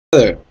Hi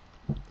there.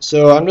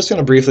 So I'm just going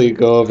to briefly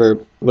go over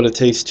what it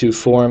takes to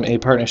form a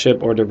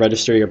partnership or to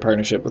register your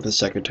partnership with the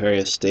Secretary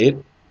of State.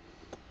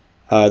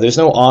 There's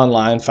no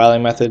online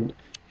filing method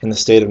in the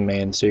state of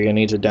Maine, so you're going to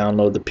need to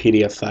download the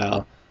PDF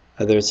file.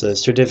 There's a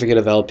certificate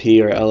of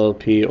LP or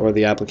LLP or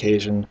the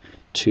application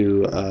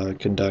to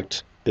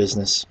conduct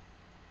business.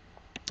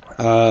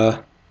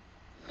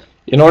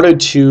 In order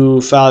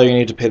to file, you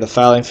need to pay the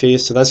filing fee,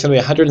 so that's going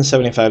to be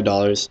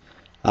 $175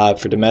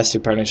 for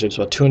domestic partnerships,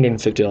 about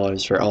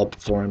 $250 for all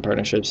foreign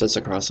partnerships. That's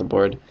across the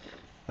board.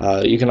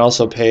 You can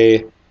also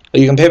pay.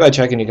 You can pay by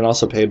check, and you can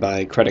also pay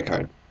by credit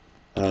card.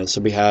 So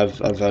we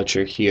have a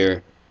voucher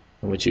here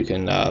in which you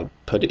can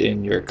put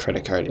in your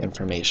credit card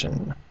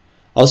information.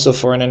 Also,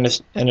 foreign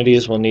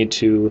entities will need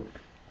to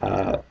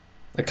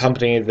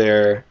accompany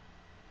their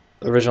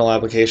original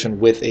application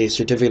with a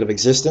certificate of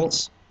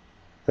existence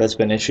that's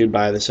been issued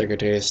by the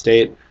Secretary of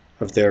State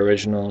of their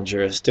original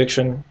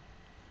jurisdiction.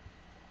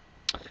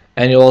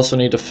 And you'll also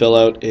need to fill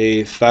out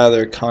a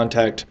filer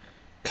contact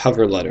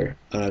cover letter.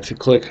 If you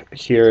click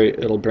here,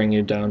 it'll bring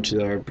you down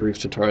to our brief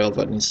tutorial of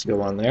what needs to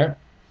go on there.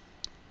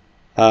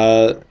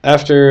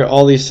 After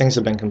all these things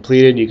have been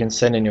completed, you can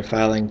send in your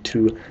filing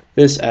to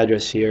this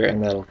address here,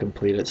 and that'll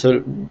complete it. So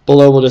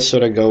below, we'll just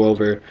sort of go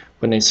over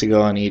what needs to go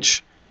on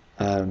each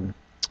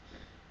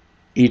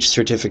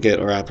certificate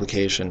or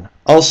application.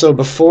 Also,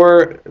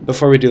 before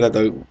we do that,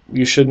 though,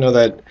 you should know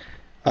that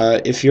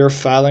if you're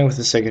filing with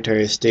the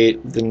Secretary of State,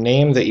 the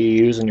name that you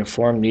use in your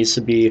form needs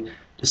to be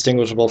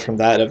distinguishable from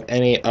that of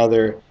any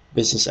other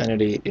business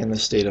entity in the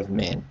state of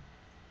Maine.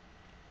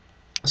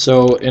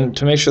 So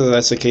to make sure that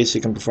that's the case,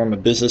 you can perform a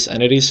business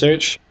entity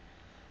search,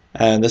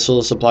 and this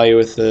will supply you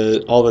with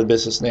all the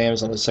business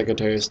names on the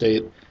Secretary of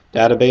State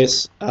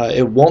database.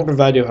 It won't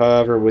provide you,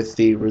 however, with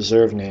the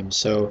reserve name,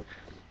 so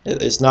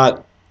it's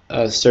not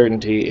a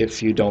certainty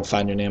if you don't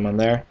find your name on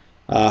there.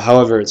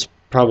 However, it's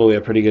probably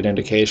a pretty good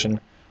indication.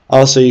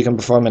 Also, you can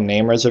perform a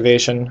name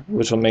reservation,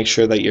 which will make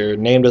sure that your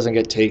name doesn't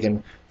get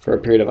taken for a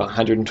period of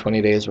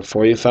 120 days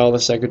before you file the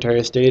Secretary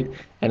of State,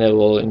 and it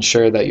will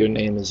ensure that your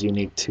name is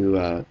unique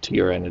to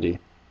your entity.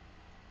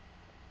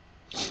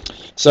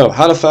 So,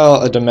 how to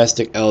file a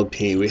domestic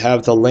LP. We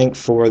have the link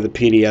for the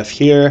PDF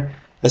here.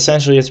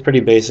 Essentially, it's pretty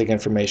basic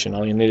information.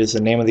 All you need is the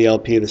name of the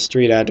LP, the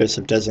street address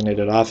of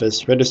designated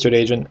office, registered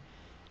agent,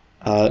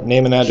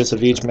 name and address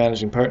of each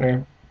managing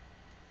partner.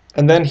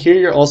 And then here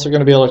you're also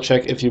going to be able to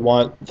check if you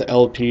want the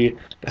LP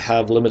to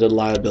have limited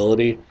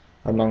liability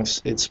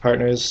amongst its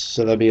partners.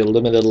 So that'd be a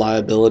limited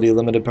liability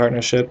limited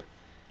partnership.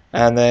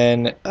 And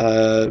then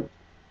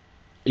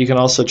you can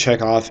also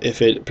check off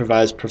if it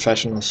provides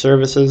professional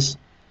services,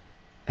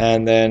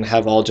 and then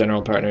have all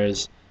general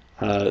partners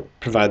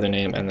provide their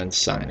name and then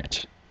sign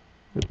it.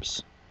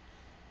 Oops.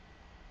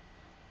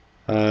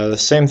 The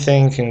same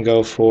thing can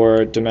go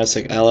for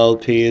domestic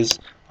LLPs,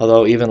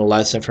 although even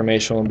less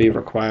information will be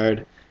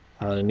required.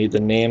 Need the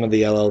name of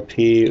the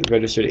LLP,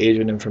 registered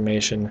agent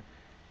information,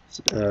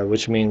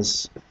 which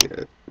means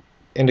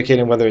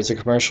indicating whether it's a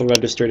commercial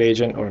registered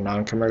agent or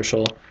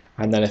non-commercial,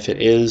 and then if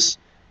it is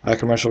a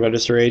commercial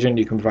registered agent,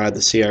 you can provide the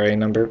CRA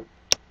number,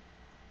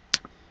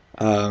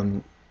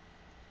 and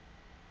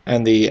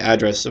the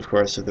address, of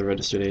course, of the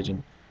registered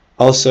agent.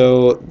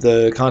 Also,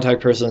 the contact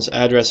person's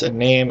address and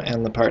name,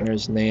 and the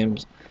partner's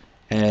names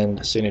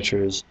and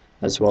signatures,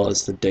 as well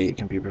as the date,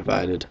 can be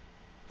provided.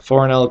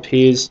 Foreign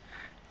LPs.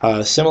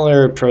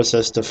 Similar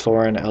process to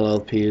foreign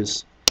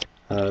LLPs.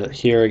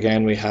 Here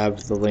again we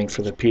have the link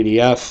for the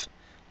PDF.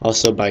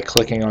 Also, by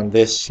clicking on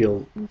this,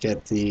 you'll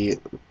get the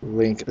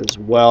link as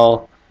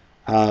well.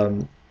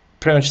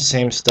 Pretty much the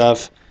same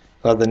stuff.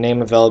 The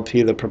name of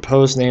LLP, the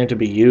proposed name to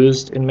be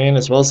used in Maine,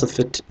 as well as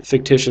the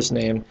fictitious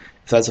name,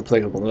 if that's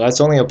applicable. That's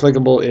only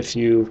applicable if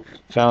you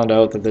found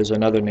out that there's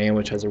another name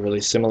which has a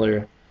really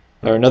similar,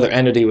 or another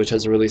entity which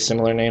has a really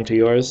similar name to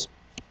yours.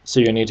 So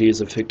you need to use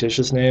a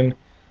fictitious name.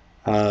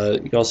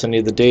 You also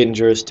need the date and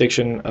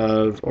jurisdiction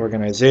of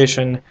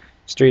organization,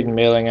 street and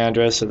mailing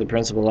address of the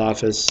principal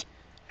office,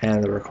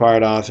 and the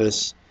required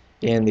office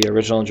in the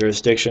original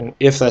jurisdiction,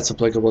 if that's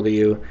applicable to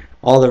you.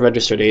 All the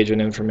registered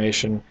agent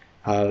information,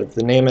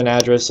 the name and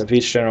address of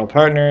each general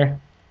partner,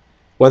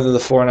 whether the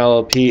foreign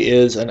LLP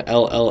is an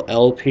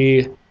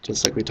LLLP,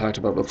 just like we talked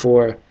about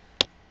before.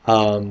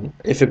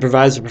 If it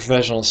provides a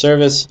professional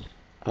service,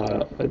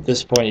 at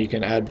this point you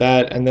can add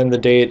that, and then the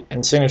date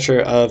and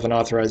signature of an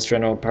authorized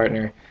general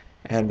partner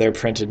and their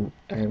printed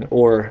and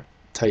or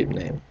type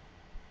name.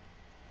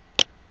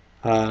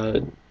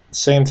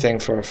 Same thing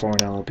for a foreign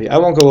LLP. I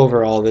won't go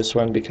over all this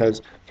one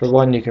because for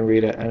one you can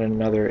read it, and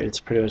another it's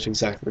pretty much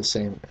exactly the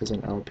same as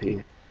an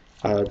LP.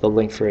 The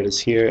link for it is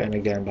here, and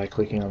again by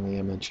clicking on the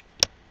image.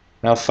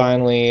 Now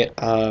finally,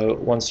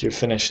 once you're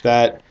finished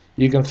that,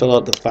 you can fill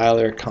out the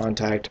filer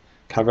contact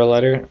cover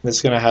letter. This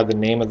is going to have the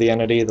name of the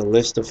entity, the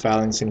list of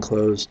filings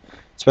enclosed,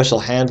 special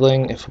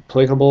handling if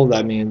applicable.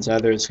 That means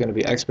either it's going to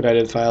be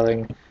expedited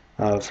filing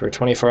for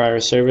 24-hour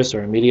service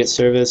or immediate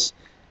service,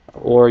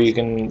 or you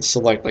can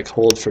select like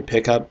hold for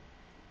pickup.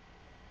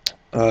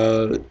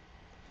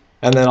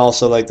 And then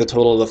also like the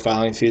total of the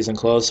filing fees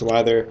enclosed. So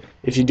either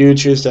if you do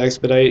choose to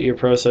expedite your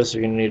process,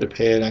 you're going to need to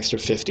pay an extra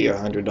 $50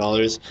 or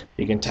 $100.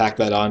 You can tack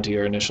that onto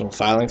your initial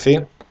filing fee.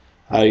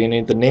 You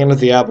need the name of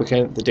the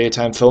applicant, the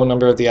daytime phone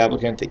number of the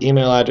applicant, the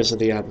email address of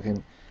the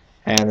applicant,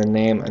 and the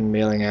name and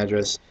mailing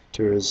address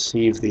to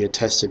receive the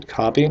attested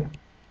copy.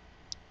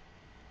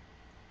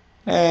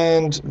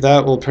 And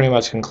that will pretty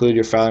much conclude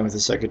your filing with the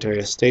Secretary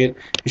of State.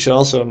 You should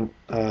also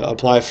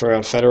apply for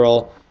a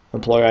federal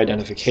employer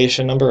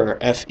identification number, or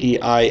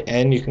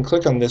FEIN. You can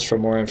click on this for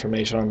more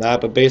information on that,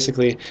 but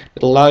basically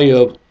it'll allow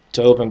you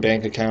to open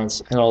bank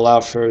accounts and allow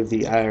for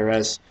the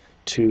IRS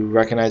to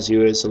recognize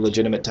you as a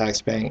legitimate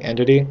tax-paying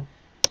entity.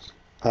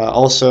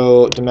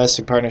 Also,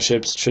 domestic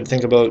partnerships should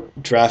think about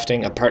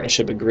drafting a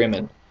partnership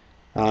agreement,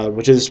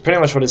 which is pretty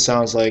much what it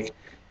sounds like.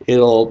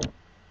 It'll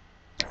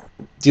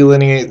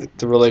delineate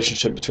the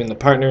relationship between the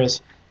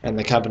partners and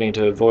the company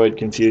to avoid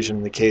confusion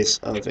in the case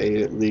of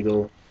a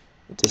legal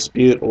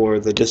dispute or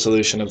the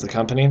dissolution of the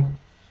company.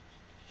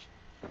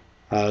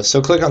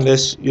 So click on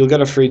this, you'll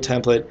get a free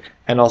template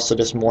and also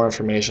just more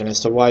information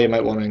as to why you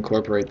might want to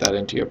incorporate that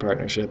into your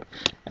partnership.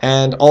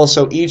 And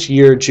also each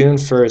year, June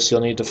 1st, you'll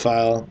need to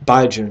file,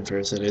 by June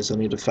 1st it is, you'll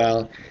need to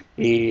file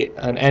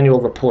an annual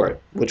report,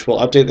 which will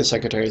update the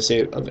Secretary of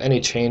State of any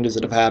changes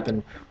that have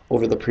happened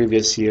over the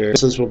previous year.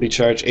 Businesses will be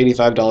charged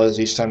 $85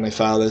 each time they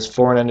file this.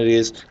 Foreign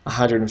entities,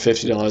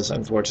 $150,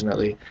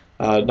 unfortunately.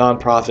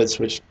 Nonprofits,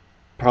 which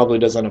probably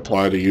doesn't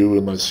apply to you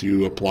unless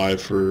you apply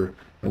for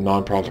a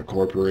nonprofit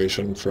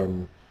corporation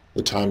from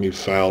the time you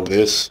file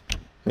this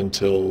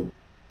until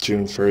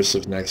June 1st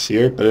of next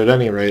year. But at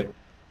any rate,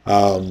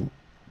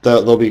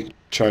 they'll be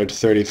charged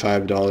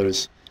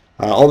 $35.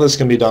 All this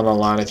can be done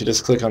online. If you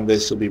just click on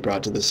this, you'll be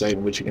brought to the site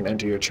in which you can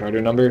enter your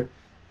charter number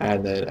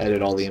and then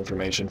edit all the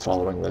information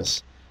following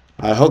this.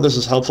 I hope this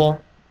is helpful.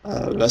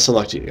 Best of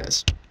luck to you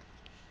guys.